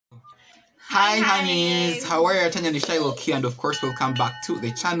Hi honeys, how are you? Tanya and Nishailoc here, and of course welcome back to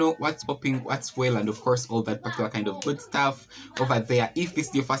the channel. What's popping, what's well, and of course all that particular kind of good stuff over there. If this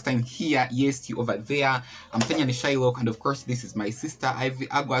is your first time here, yes, you over there. I'm Tanya and Nishailoc, and of course this is my sister Ivy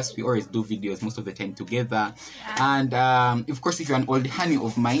Aguas. We always do videos most of the time together. And of course if you're an old honey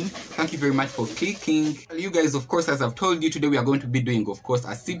of mine, thank you very much for clicking. You guys, of course, as I've told you, today we are going to be doing, of course,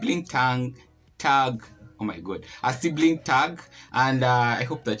 a sibling tag. Oh my god, a sibling tag, and I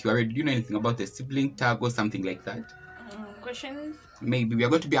hope that you are ready. Do you know anything about the sibling tag or something like that? Questions? Maybe we are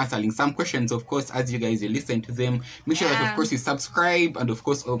going to be answering some questions, of course, as you guys listen to them. Make sure that, of course, you subscribe and, of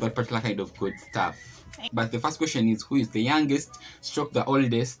course, all that particular kind of good stuff. But the first question is, who is the youngest stroke the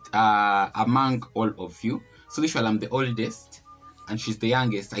oldest among all of you? So literally, I'm the oldest and she's the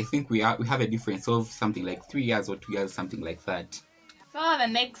youngest. I think we have a difference of something like 3 years or 2 years, something like that. So the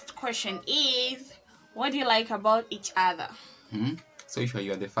next question is, what do you like about each other? So if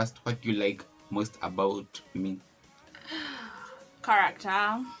you are the first, what do you like most about me?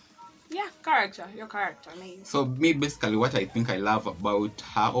 Character. Yeah, character. Your character, maybe. So me, basically, what I think I love about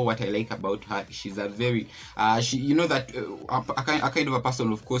her, or what I like about her, she's a very you know that a kind of a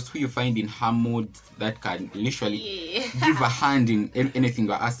person, of course, who you find in her mood that can literally give a hand in anything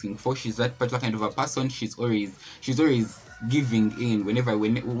you're asking for. She's that particular kind of a person. She's always giving in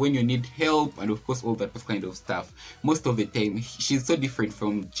when you need help, and of course all that kind of stuff. Most of the time she's so different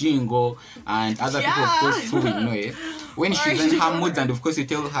from Jingo and other people, of course, who we know. When she's in her moods, and of course you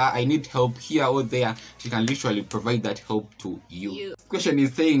tell her I need help here or there, she can literally provide that help to you. Question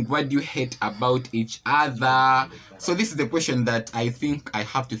is saying, what do you hate about each other? So this is the question that I think I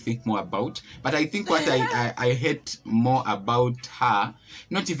have to think more about. But I think what I hate more about her,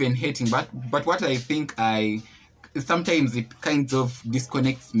 not even hating, but what I think sometimes it kind of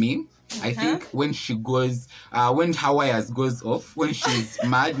disconnects me. I think when she goes, when her wires goes off, when she's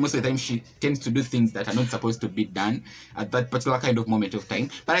mad, most of the time she tends to do things that are not supposed to be done at that particular kind of moment of time.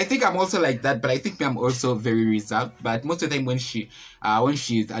 But I think I'm also like that, but I think I'm also very reserved. But most of the time when she's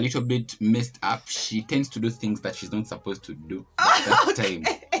a little bit messed up, she tends to do things that she's not supposed to do at that time.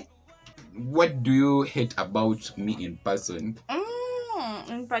 What do you hate about me in person?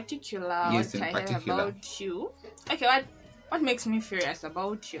 In particular, yes, what I hate about you. Okay, what makes me furious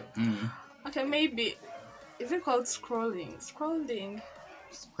about you? Okay, maybe, is it called scrolling?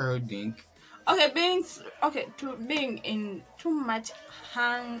 Okay, being in too much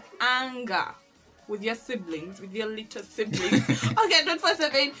anger with your siblings, with your little siblings. Okay,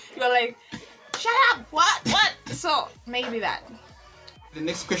 24/7 you're like, shut up, what? So maybe that. The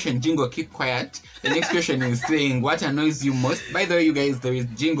next question, Jingo, keep quiet. The next question is saying, what annoys you most? By the way, you guys, there is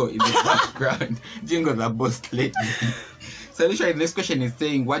Jingo in the background. Jingo, the boss lady. So literally, the next question is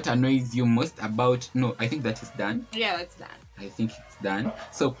saying, what annoys you most about... No, I think that is done. Yeah, that's done. I think it's done.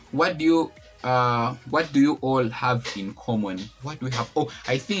 So what do you all have in common? What do we have? Oh,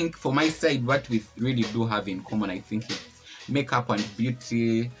 I think for my side, what we really do have in common, I think it's makeup and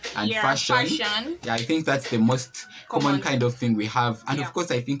beauty and fashion. Yeah, I think that's the most common kind of thing we have. And of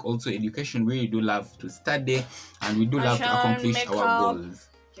course, I think also education. We really do love to study, and we do love to accomplish our goals.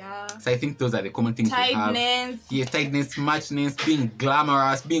 Yeah. So I think those are the common things we have. Yeah, tightness, smartness, being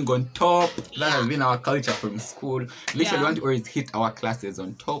glamorous, being on top. That has been our culture from school. Literally, we want to always hit our classes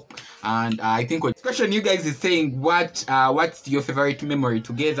on top. And I think what question you guys is saying, what's your favorite memory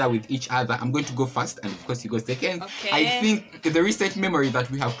together with each other? I'm going to go first, and of course you go second. Okay. I think the recent memory that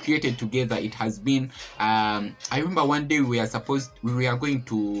we have created together, it has been. I remember one day we were going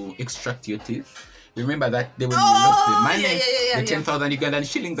to extract your teeth. Remember that day when we lost the money, the 10,000 Ugandan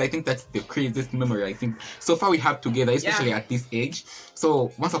shillings? I think that's the craziest memory I think so far we have together, especially at this age. So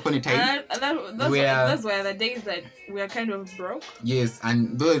once upon a time, those were the days that we are kind of broke. Yes,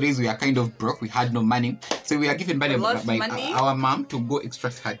 and those days we are kind of broke. We had no money, so we were given by our mom to go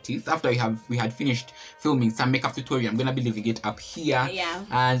extract her teeth. After we had finished filming some makeup tutorial, I'm gonna be leaving it up here. Yeah.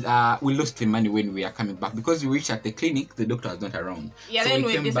 And we lost the money when we are coming back because we reached at the clinic. The doctor was not around. Yeah, so then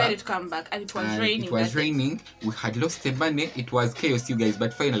we decided to come back, and it was raining. It was raining. We had lost the money. It was chaos, you guys,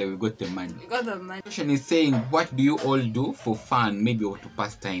 but finally we got the money. We got the money. The question is saying, what do you all do for fun, maybe, or to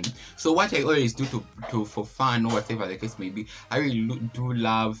pass time? So what I always do to for fun, or whatever the case may be, I really do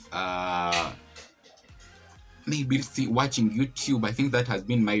love maybe watching YouTube. I think that has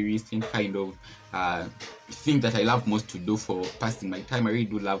been my recent kind of thing that I love most to do for passing my time. I really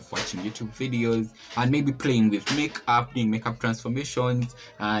do love watching YouTube videos and maybe playing with makeup, doing makeup transformations,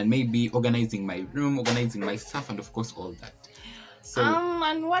 and maybe organizing my room, organizing my stuff, and of course all that. So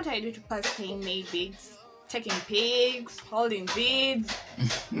and what I do to pass time, maybe it's taking pics, holding vids,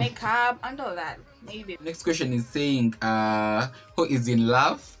 makeup, and all that. Maybe. Next question is saying, who is in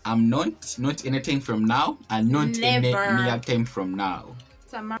love? I'm not anytime from now, and not any near time from now.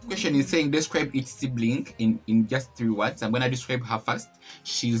 Question is saying, describe each sibling in just 3 words. I'm gonna describe her first.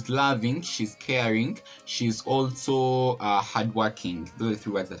 She's loving, she's caring, she's also hardworking. Those are the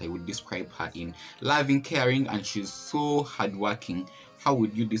 3 words that I would describe her in. Loving, caring, and she's so hardworking. How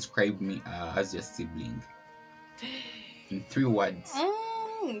would you describe me as your sibling? In 3 words.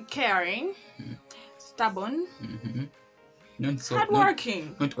 Caring, stubborn, not so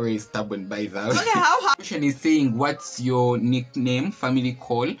hardworking. Not always stubborn by that. Okay, how? Question is saying, what's your nickname, family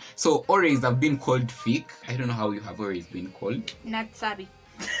call? So always have been called Fik. I don't know how you have always been called. Not sorry.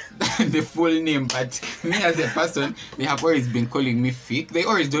 The full name, but me as a person, they have always been calling me Fik. They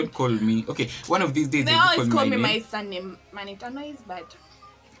always don't call me. Okay, one of these days they always call me my surname. Man, it annoys bad.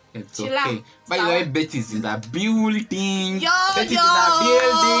 It's okay. By the way, Betty's in the building. Betty's in yo. the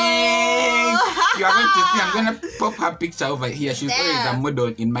building. You are going to see. I'm gonna pop her picture over here. She's always a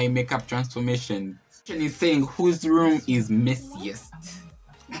model in my makeup transformation. Question is saying, whose room is messiest?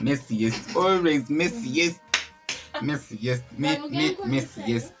 Messiest. Always messiest. Messiest.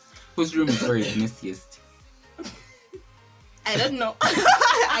 Messiest. Whose room is always messiest? I don't know.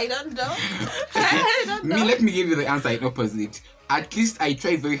 I don't know. I don't know. Let me give you the answer in opposite. At least I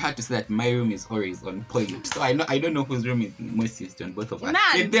try very hard to say that my room is always on point. So I don't know whose room is messiest on both of us.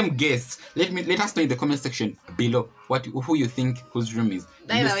 Let them guess. Let us know in the comment section below who you think whose room is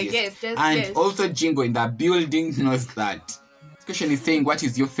messiest. And also Jingo in the building knows that. This question is saying, what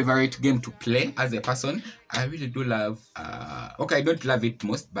is your favorite game to play as a person? I really do love okay, I don't love it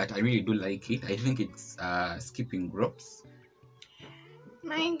most, but I really do like it. I think it's skipping ropes.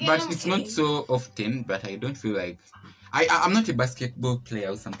 But it's not so often, but I don't feel like I'm not a basketball player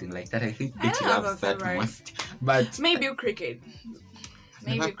or something like that. I think Betty loves that most. But maybe cricket.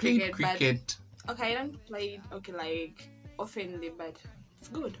 Maybe cricket. But, okay, I don't play like oftenly, but it's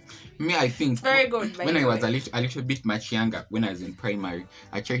good. Me, I think it's very good. When I was a little bit much younger, when I was in primary,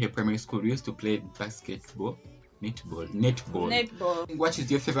 I tried a primary school. We used to play basketball, netball. What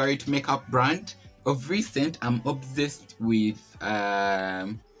is your favorite makeup brand? Of recent, I'm obsessed with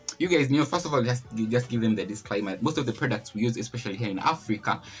you guys know, first of all, just give them the disclaimer. Most of the products we use, especially here in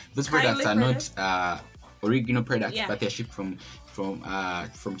Africa, those products are not original products, but they're shipped from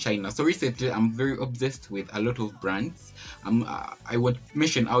China. So recently, I'm very obsessed with a lot of brands. I won't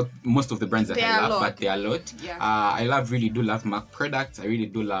mention out most of the brands that I love, but there are a lot. Yeah. I really do love MAC products. I really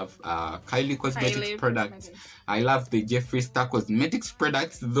do love Kylie Cosmetics products. I love the Jeffree Star Cosmetics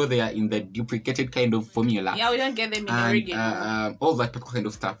products, though they are in the duplicated kind of formula. Yeah, we don't get them in original. All that kind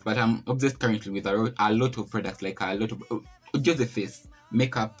of stuff. But I'm obsessed currently with a lot of products, like a lot of just the face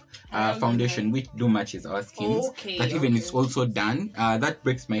makeup, foundation, which do matches our skins. But even it's also done. That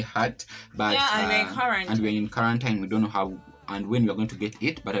breaks my heart. But and we're in quarantine. We don't know how and when we're going to get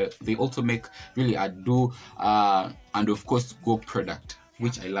it. But they also make really a and of course Go product,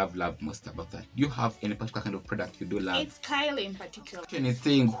 which I love most about that. Do you have any particular kind of product you do love? It's Kylie in particular. Question is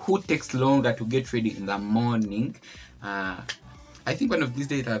saying, who takes longer to get ready in the morning? I think one of these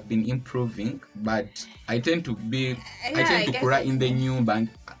days I've been improving, but I tend to kura in the nyumba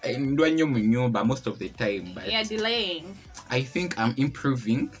most of the time. But yeah, delaying. I think I'm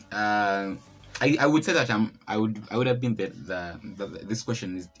improving. I would say that I would have been this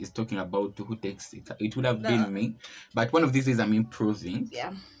question is talking about who takes it. It would have been me, but one of these days I'm improving.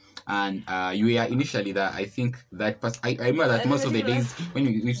 Yeah. And you were initially that I think that I remember that most of the days when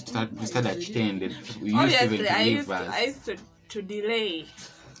we start at 10, we used to even I used to delay.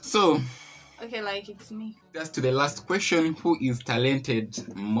 So okay, like it's me. Just to the last question, who is talented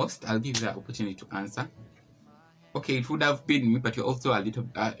most? I'll give you the opportunity to answer. Okay, it would have been me, but you're also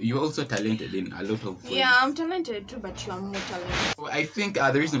you're also talented in a lot of ways. Yeah, I'm talented too, but you're more talented. So I think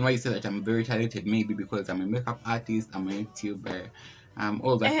the reason why you say that I'm very talented maybe because I'm a makeup artist, I'm a YouTuber,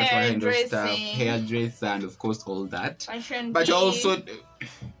 all that kind of stuff, hairdresser, and of course all that. But you're also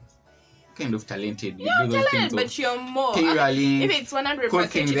kind of talented. You're talented, but you're more. Tailoring, if it's 100%,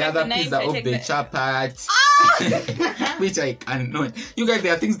 cooking the other pizza of the chapati, which I cannot. You guys,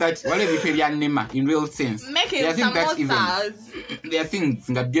 there are things that in real sense. Making samosas. There are things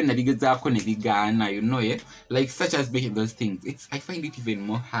like such as making those things. I find it even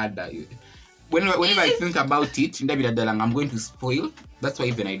more harder. Whenever I think about it, I'm going to spoil. That's why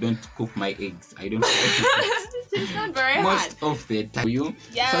even I don't cook my eggs. I don't cook it's not very hard. Most of the time.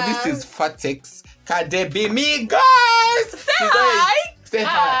 Yeah. So this is Fatex Kadebimi, guys! Say hi! Say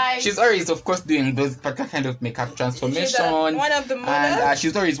hi! She's always, of course, doing those kind of makeup transformations. She's one of the models. And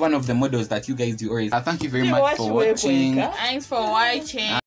she's always one of the models that you guys do always. Thank you very much for watching. Thanks for watching.